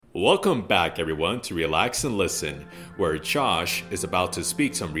Welcome back everyone to Relax and Listen, where Josh is about to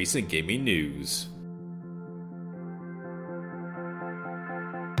speak some recent gaming news.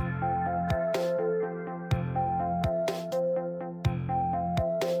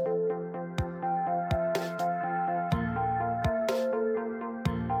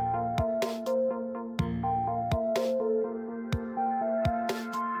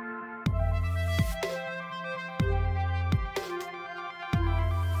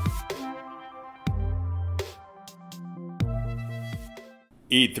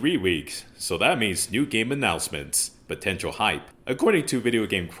 E3 weeks, so that means new game announcements, potential hype. According to Video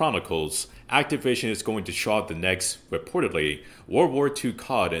Game Chronicles, Activision is going to show off the next, reportedly, World War II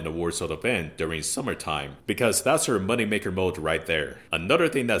COD in a Warzone event during summertime, because that's her moneymaker mode right there. Another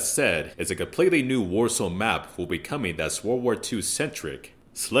thing that's said is a completely new Warzone map will be coming that's World War II centric.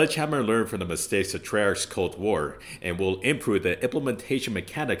 Sledgehammer learned from the mistakes of Treyarch's Cold War and will improve the implementation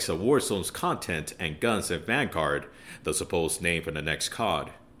mechanics of Warzone's content and guns in Vanguard, the supposed name for the next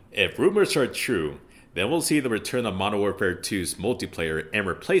COD. If rumors are true, then we'll see the return of Modern Warfare 2's multiplayer and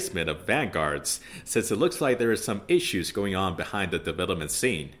replacement of Vanguard's, since it looks like there are some issues going on behind the development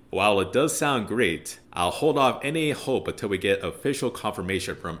scene. While it does sound great, I'll hold off any hope until we get official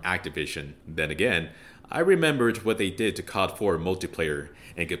confirmation from Activision. Then again, I remembered what they did to COD 4 multiplayer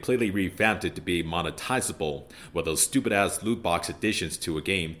and completely revamped it to be monetizable with those stupid ass loot box additions to a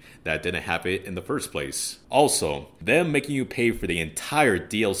game that didn't have it in the first place. Also, them making you pay for the entire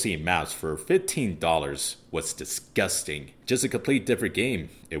DLC maps for $15 was disgusting. Just a complete different game.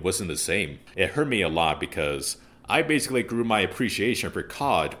 It wasn't the same. It hurt me a lot because I basically grew my appreciation for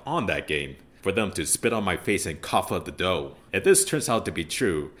COD on that game. For them to spit on my face and cough up the dough. If this turns out to be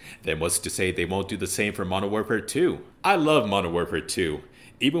true, then what's to say they won't do the same for Modern Warfare 2? I love Modern Warfare 2,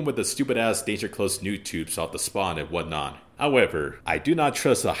 even with the stupid ass Danger Close noob tubes off the spawn and whatnot. However, I do not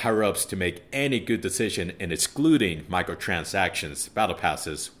trust the higher ups to make any good decision in excluding microtransactions, battle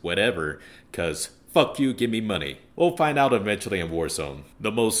passes, whatever, cause fuck you, give me money. We'll find out eventually in Warzone.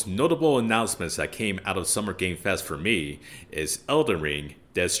 The most notable announcements that came out of Summer Game Fest for me is Elden Ring,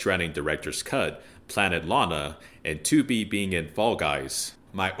 Death Stranding Director's Cut, Planet Lana, and 2B being in Fall Guys.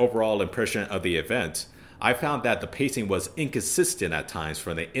 My overall impression of the event, I found that the pacing was inconsistent at times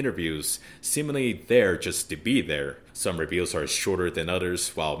from the interviews, seemingly there just to be there. Some reveals are shorter than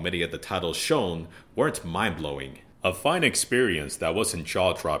others, while many of the titles shown weren't mind-blowing. A fine experience that wasn't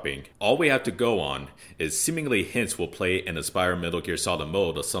jaw-dropping. All we have to go on is seemingly hints will play an inspired Metal Gear Solid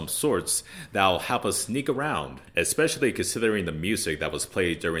mode of some sorts that'll help us sneak around, especially considering the music that was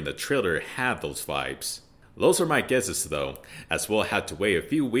played during the trailer had those vibes. Those are my guesses though, as we'll have to wait a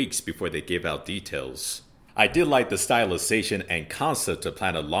few weeks before they give out details. I did like the stylization and concept of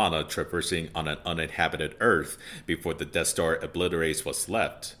Planet Lana traversing on an uninhabited Earth before the Death Star obliterates what's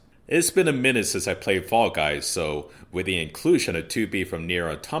left. It's been a minute since I played Fall Guys, so with the inclusion of 2B from Nier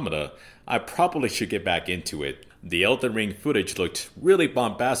Automata, I probably should get back into it. The Elden Ring footage looked really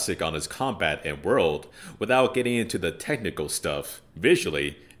bombastic on its combat and world, without getting into the technical stuff.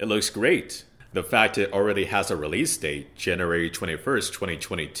 Visually, it looks great. The fact it already has a release date, January 21st,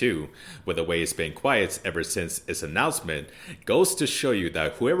 2022, with the way it's been quiet ever since its announcement, goes to show you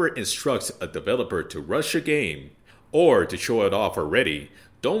that whoever instructs a developer to rush a game, or to show it off already,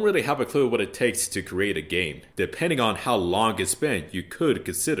 don't really have a clue what it takes to create a game. Depending on how long it's been, you could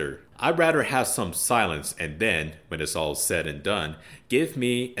consider. I'd rather have some silence and then, when it's all said and done, give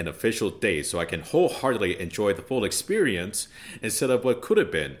me an official date so I can wholeheartedly enjoy the full experience instead of what could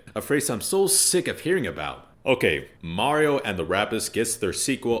have been, a phrase I'm so sick of hearing about. Okay, Mario and the Rabbids gets their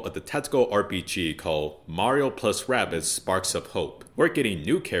sequel of the tactical RPG called Mario plus Rabbids Sparks of Hope. We're getting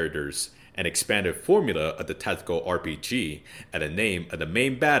new characters, an expanded formula of the tactical RPG, and the name of the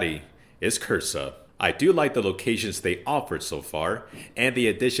main baddie is Cursa. I do like the locations they offered so far, and the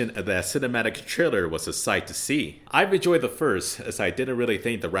addition of that cinematic trailer was a sight to see. I've enjoyed the first, as I didn't really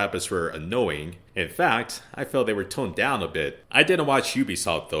think the Rabbids were annoying. In fact, I felt they were toned down a bit. I didn't watch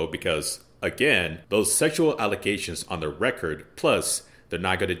Ubisoft though, because, again, those sexual allegations on their record, plus they're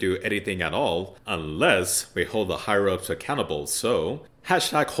not going to do anything at all unless we hold the higher-ups accountable, so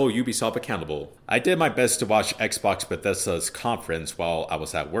 #hold Ubisoft accountable. I did my best to watch Xbox Bethesda's conference while I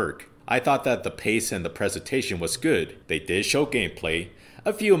was at work. I thought that the pace and the presentation was good. They did show gameplay,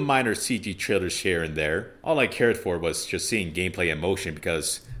 a few minor CG trailers here and there. All I cared for was just seeing gameplay in motion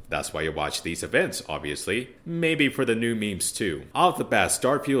because that's why you watch these events, obviously. Maybe for the new memes too. Off the bat,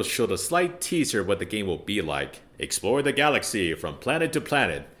 Starfield showed a slight teaser of what the game will be like. Explore the galaxy from planet to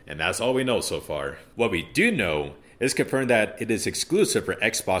planet, and that's all we know so far. What we do know It's confirmed that it is exclusive for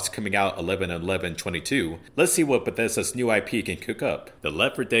Xbox coming out 11/11/22. Let's see what Bethesda's new IP can cook up. The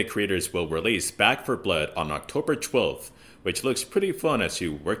Left 4 Dead creators will release Back 4 Blood on October 12th, which looks pretty fun as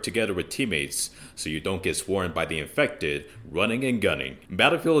you work together with teammates so you don't get swarmed by the infected, running and gunning.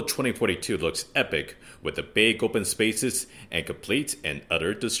 Battlefield 2042 looks epic with the big open spaces and complete and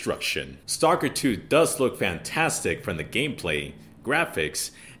utter destruction. Stalker 2 does look fantastic from the gameplay, graphics,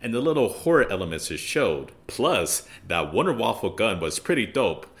 and the little horror elements it showed. Plus, that Wonder Waffle gun was pretty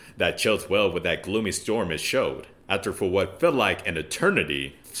dope that gelled well with that gloomy storm it showed. After for what felt like an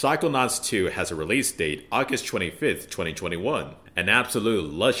eternity, Psychonauts 2 has a release date August 25th, 2021. An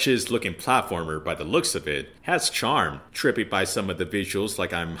absolute luscious looking platformer by the looks of it, has charm, trippy by some of the visuals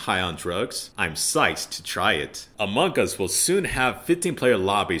like I'm high on drugs. I'm psyched to try it. Among Us will soon have 15-player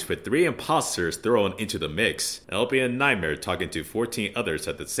lobbies with 3 imposters thrown into the mix. It'll be a nightmare talking to 14 others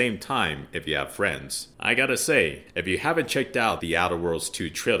at the same time if you have friends. I gotta say, if you haven't checked out the Outer Worlds 2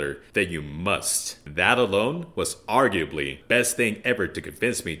 trailer, then you must. That alone was arguably best thing ever to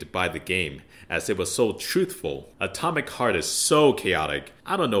convince me to buy the game, as it was so truthful. Atomic Heart is so chaotic,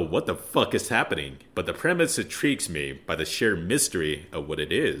 I don't know what the fuck is happening, but the premise intrigues me by the sheer mystery of what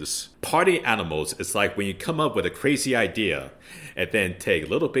it is. Party Animals is like when you come up with a crazy idea, and then take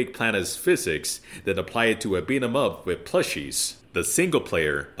Little Big Planet's physics, then apply it to a beat 'em up with plushies. The single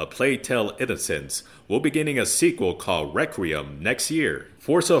player, A Plague Tale Innocence, will be getting a sequel called Requiem next year.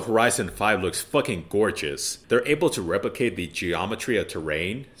 Forza Horizon 5 looks fucking gorgeous. They're able to replicate the geometry of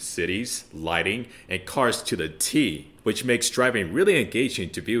terrain, cities, lighting, and cars to the T, which makes driving really engaging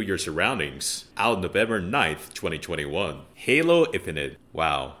to view your surroundings. Out November 9th, 2021. Halo Infinite.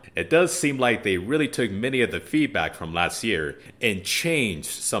 Wow. It does seem like they really took many of the feedback from last year and changed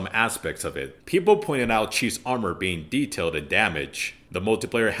some aspects of it. People pointed out Chief's armor being detailed and damaged. The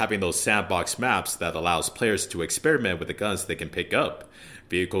multiplayer having those sandbox maps that allows players to experiment with the guns they can pick up,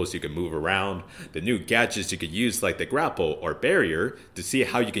 vehicles you can move around, the new gadgets you can use like the grapple or barrier to see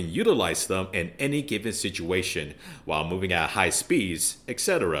how you can utilize them in any given situation while moving at high speeds,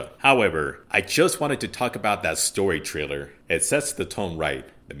 etc. However, I just wanted to talk about that story trailer. It sets the tone right.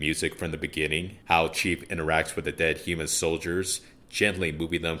 The music from the beginning, how Chief interacts with the dead human soldiers, gently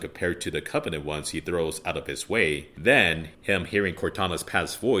moving them compared to the Covenant ones he throws out of his way. Then, him hearing Cortana's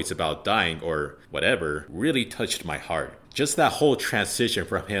past voice about dying or whatever really touched my heart. Just that whole transition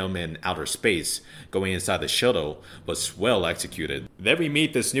from him in outer space, going inside the shuttle, was well executed. Then we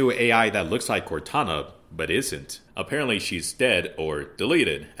meet this new AI that looks like Cortana, but isn't. Apparently she's dead or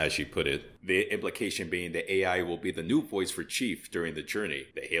deleted, as she put it. The implication being the AI will be the new voice for Chief during the journey.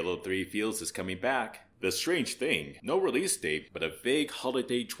 The Halo 3 feels is coming back. The strange thing, no release date, but a vague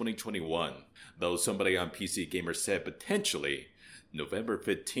holiday 2021. Though somebody on PC Gamer said potentially November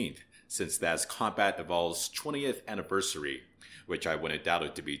 15th, since that's Combat Evolved's 20th anniversary, which I wouldn't doubt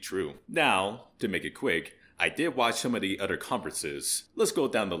it to be true. Now, to make it quick, I did watch some of the other conferences. Let's go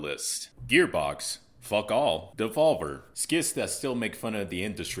down the list. Gearbox. Fuck all. Devolver. Skits that still make fun of the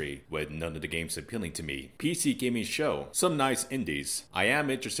industry, with none of the games appealing to me. PC Gaming Show. Some nice indies. I am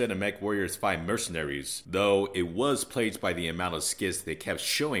interested in MechWarriors 5 Mercenaries, though it was plagued by the amount of skits they kept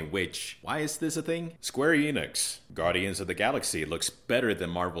showing, which, why is this a thing? Square Enix. Guardians of the Galaxy looks better than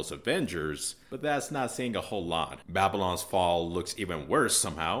Marvel's Avengers, but that's not saying a whole lot. Babylon's Fall looks even worse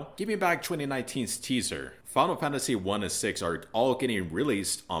somehow. Give me back 2019's teaser. Final Fantasy 1 and 6 are all getting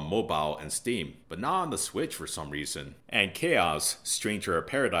released on mobile and Steam, but not on the Switch for some reason. And Chaos, Stranger of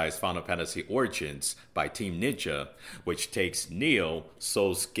Paradise Final Fantasy Origins by Team Ninja, which takes Neo,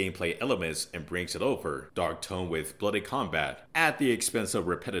 Soul's gameplay elements and brings it over. Dark tone with bloody combat, at the expense of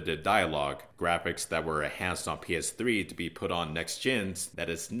repetitive dialogue. Graphics that were enhanced on PS3 to be put on next gens, that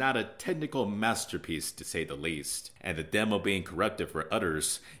is not a technical masterpiece to say the least. And the demo being corrupted for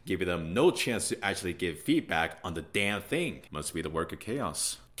others, giving them no chance to actually give feedback on the damn thing. Must be the work of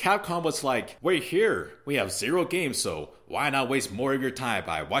Chaos. Capcom was like, we're here, we have 0 games, so why not waste more of your time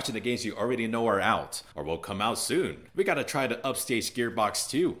by watching the games you already know are out, or will come out soon? We gotta try to upstage Gearbox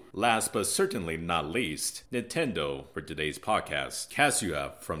too. Last but certainly not least, Nintendo for today's podcast.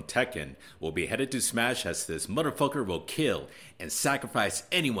 Kazuya from Tekken will be headed to Smash as this motherfucker will kill and sacrifice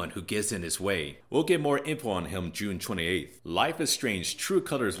anyone who gets in his way. We'll get more info on him June 28th. Life is Strange True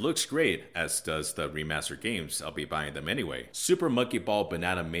Colors looks great, as does the remastered games. I'll be buying them anyway. Super Monkey Ball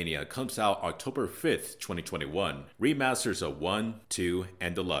Banana Mania comes out October 5th, 2021. Remasters of 1, 2,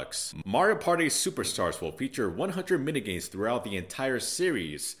 and Deluxe. Mario Party Superstars will feature 100 minigames throughout the entire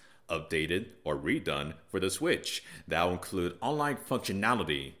series. updated, or redone for the Switch. That will include online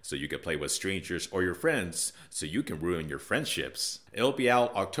functionality, so you can play with strangers or your friends, so you can ruin your friendships. It'll be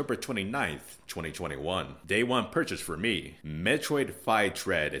out October 29th, 2021. Day 1 purchase for me. Metroid 5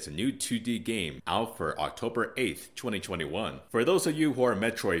 Dread is a new 2D game out for October 8th, 2021. For those of you who are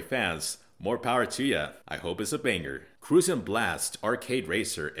Metroid fans, more power to ya. I hope it's a banger. Cruisin' Blast Arcade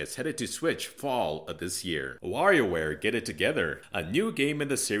Racer is headed to Switch fall of this year. WarioWare Get It Together. A new game in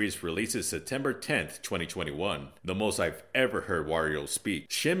the series releases September 10th, 2021. The most I've ever heard Wario speak.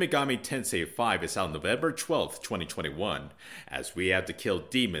 Shin Megami Tensei 5 is out November 12th, 2021, as we have to kill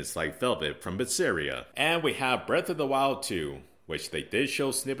demons like Velvet from Bizarria. And we have Breath of the Wild 2, which they did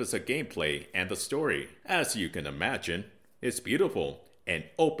show snippets of gameplay and the story. As you can imagine, it's beautiful and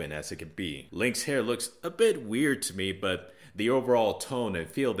open as it can be. Link's hair looks a bit weird to me, but the overall tone and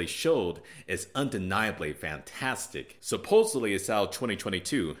feel they showed is undeniably fantastic. Supposedly it's out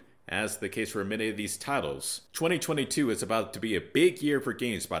 2022, as the case for many of these titles. 2022 is about to be a big year for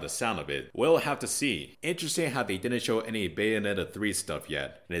games by the sound of it. We'll have to see. Interesting how they didn't show any Bayonetta 3 stuff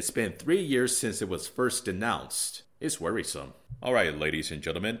yet, and it's been 3 years since it was first announced. It's worrisome. Alright, ladies and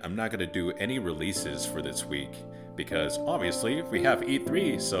gentlemen, I'm not going to do any releases for this week, because obviously we have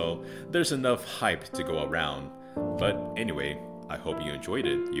E3, so there's enough hype to go around. But anyway, I hope you enjoyed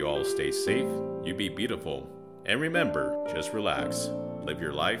it. You all stay safe, you be beautiful, and remember, just relax, live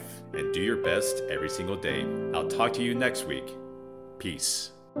your life, and do your best every single day. I'll talk to you next week.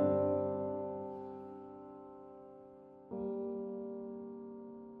 Peace.